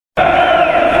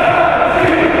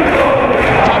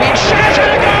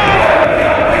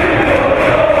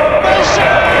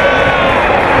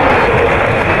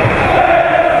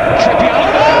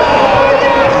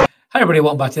Everybody,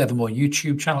 welcome back to the Evermore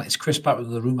YouTube channel. It's Chris back with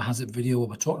the Rumour Has It video where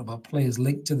we're talking about players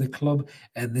linked to the club.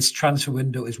 And this transfer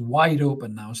window is wide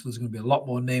open now, so there's going to be a lot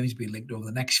more names being linked over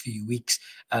the next few weeks.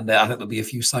 And I think there'll be a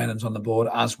few signings on the board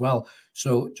as well.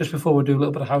 So just before we do a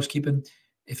little bit of housekeeping,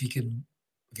 if you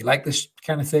like this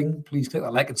kind of thing, please click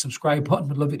that like and subscribe button.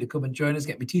 We'd love you to come and join us.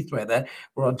 Get my teeth right there.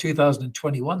 We're on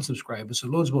 2,021 subscribers, so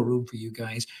loads more room for you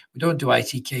guys. We don't do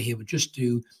ITK here. We just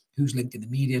do who's linked in the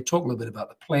media, talk a little bit about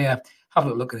the player, have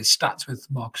a look at his stats with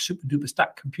Mark's super duper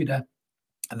stat computer,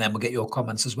 and then we'll get your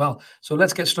comments as well. So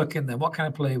let's get stuck in there. What kind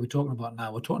of player are we talking about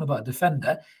now? We're talking about a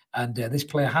defender, and this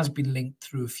player has been linked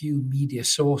through a few media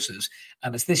sources,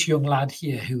 and it's this young lad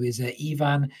here who is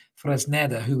Ivan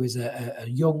Fresneda, who is a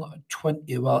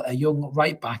young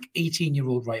right back,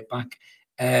 18-year-old right back,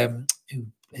 who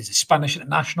is a Spanish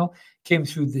international, came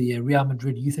through the Real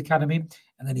Madrid Youth Academy,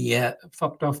 and then he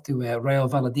fucked off to Real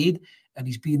Valladolid, and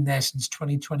he's been there since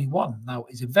 2021. Now,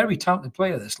 he's a very talented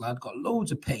player, this lad, got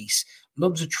loads of pace,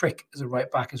 loves a trick as a right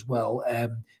back as well,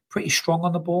 pretty strong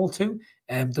on the ball too,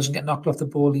 doesn't get knocked off the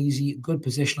ball easy, good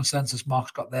positional sense as Mark's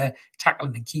got there,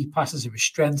 tackling and key passes are his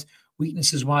strength,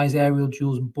 weaknesses-wise, aerial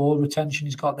duels and ball retention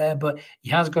he's got there, but he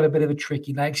has got a bit of a trick,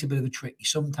 he likes a bit of a trick, he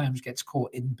sometimes gets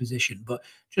caught in position, but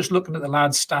just looking at the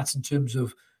lad's stats in terms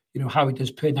of how he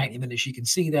does per 90 minutes, you can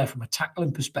see there from a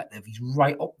tackling perspective, he's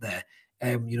right up there,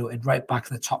 and right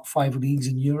back in the top 5 leagues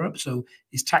in Europe. So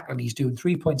his tackling, he's doing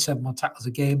 3.7 more tackles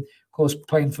a game. Of course,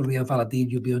 playing for Real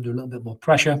Valladolid, you'll be under a little bit more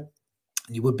pressure,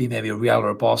 and you would be maybe a Real or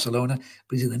a Barcelona,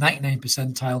 but he's in the 99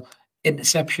 percentile.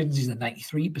 Interceptions, he's in the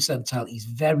 93 percentile. He's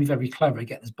very, very clever at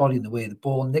getting his body in the way of the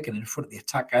ball, nicking in front of the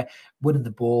attacker, winning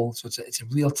the ball. So it's a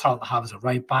real talent to have as a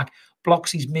right back.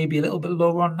 Blocks, he's maybe a little bit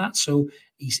lower on that, so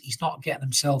he's not getting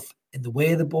himself in the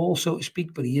way of the ball, so to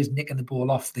speak, but he is nicking the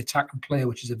ball off the attacking player,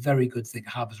 which is a very good thing to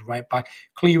have as a right back.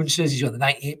 Clearances, he's on the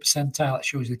 98 percentile. That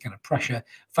shows you the kind of pressure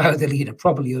Valladolid are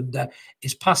probably under.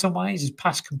 His passing-wise, his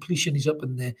pass completion, he's up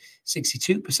in the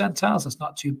 62 percentiles. That's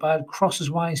not too bad.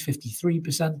 Crosses-wise, 53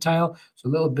 percentile, so a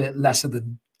little bit lesser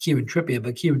than Kieran Trippier,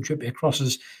 but Kieran Trippier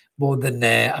crosses more than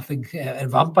I think a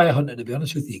vampire hunter, to be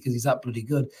honest with you, because he's that bloody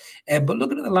good. But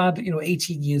looking at the lad,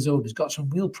 18 years old, he's got some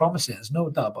real promises, there's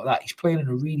no doubt about that. He's playing in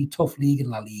a really tough league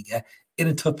in La Liga, in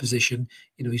a tough position.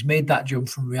 He's made that jump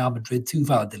from Real Madrid to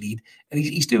Valladolid, and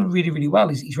he's doing really, really well.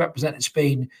 He's represented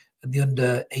Spain at the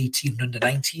under 18 and under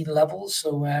 19 levels.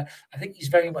 So I think he's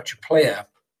very much a player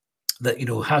that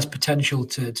has potential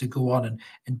to go on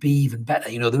and be even better.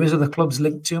 There is other clubs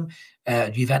linked to him.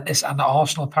 Juventus and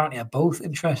Arsenal apparently are both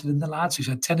interested in the lad. So he's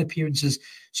had 10 appearances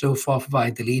so far for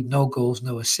Valladolid, no goals,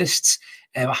 no assists.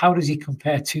 How does he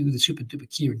compare to the super duper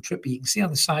Kieran Trippier? You can see on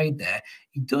the side there,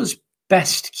 he does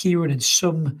best Kieran in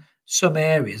some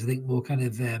areas. I think more kind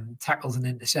of tackles and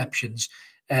interceptions,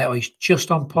 or he's just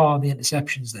on par on the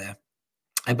interceptions there.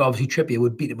 But obviously Trippier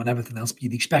would beat him on everything else, but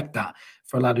you'd expect that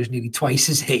for a lad who's nearly twice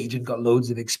his age and got loads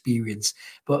of experience.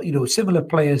 But, similar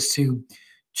players to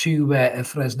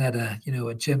Fresneda,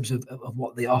 in terms of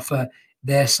what they offer.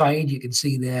 Their side, you can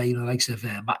see there, likes of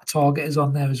Matt Target is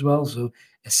on there as well. So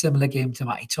a similar game to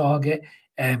Matty Target.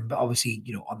 But obviously,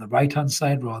 on the right-hand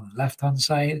side rather than the left-hand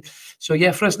side. So,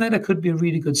 yeah, Fresneda could be a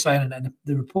really good signing. And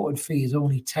the reported fee is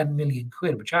only 10 million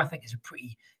quid, which I think is a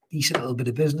pretty decent little bit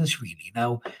of business, really.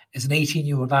 Now, as an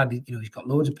 18-year-old lad, he's got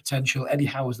loads of potential. Eddie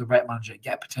Howe is the right manager to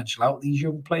get potential out of these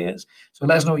young players. So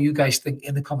let us know what you guys think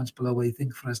in the comments below, where you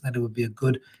think Fresneda would be a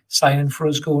good signing for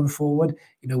us going forward.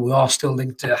 We are still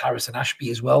linked to Harrison Ashby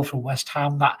as well from West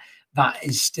Ham. That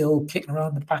is still kicking around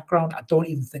in the background. I don't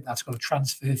even think that's got a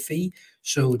transfer fee.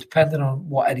 So depending on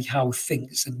what Eddie Howe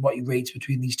thinks and what he rates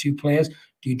between these two players,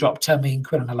 do you drop 10 million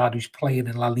quid on a lad who's playing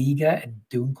in La Liga and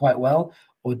doing quite well?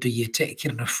 Or do you take a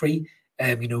kid on a free,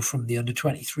 from the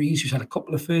under-23s who's had a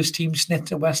couple of first-team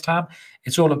sniffs at West Ham?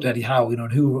 It's all up to Eddie Howe,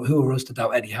 and who are us to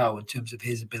doubt Eddie Howe in terms of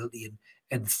his ability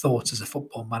and thoughts as a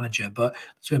football manager. But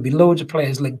there's going to be loads of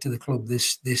players linked to the club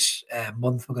this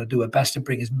month. We're going to do our best to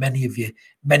bring as many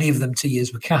of them to you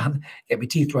as we can. Get my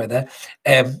teeth right there.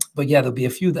 But yeah, there'll be a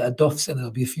few that are duffs, and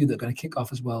there'll be a few that are going to kick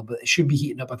off as well. But it should be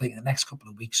heating up, I think, in the next couple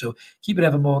of weeks. So keep it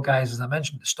evermore, guys. As I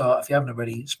mentioned at the start, if you haven't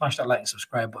already, smash that like and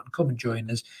subscribe button. Come and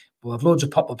join us. We'll have loads of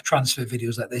pop-up transfer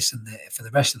videos like this for the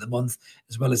rest of the month,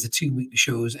 as well as the 2 weekly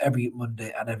shows every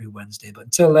Monday and every Wednesday. But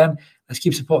until then, let's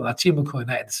keep supporting our team of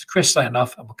United. This is Chris signing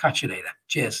off, and we'll catch you later.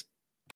 Cheers.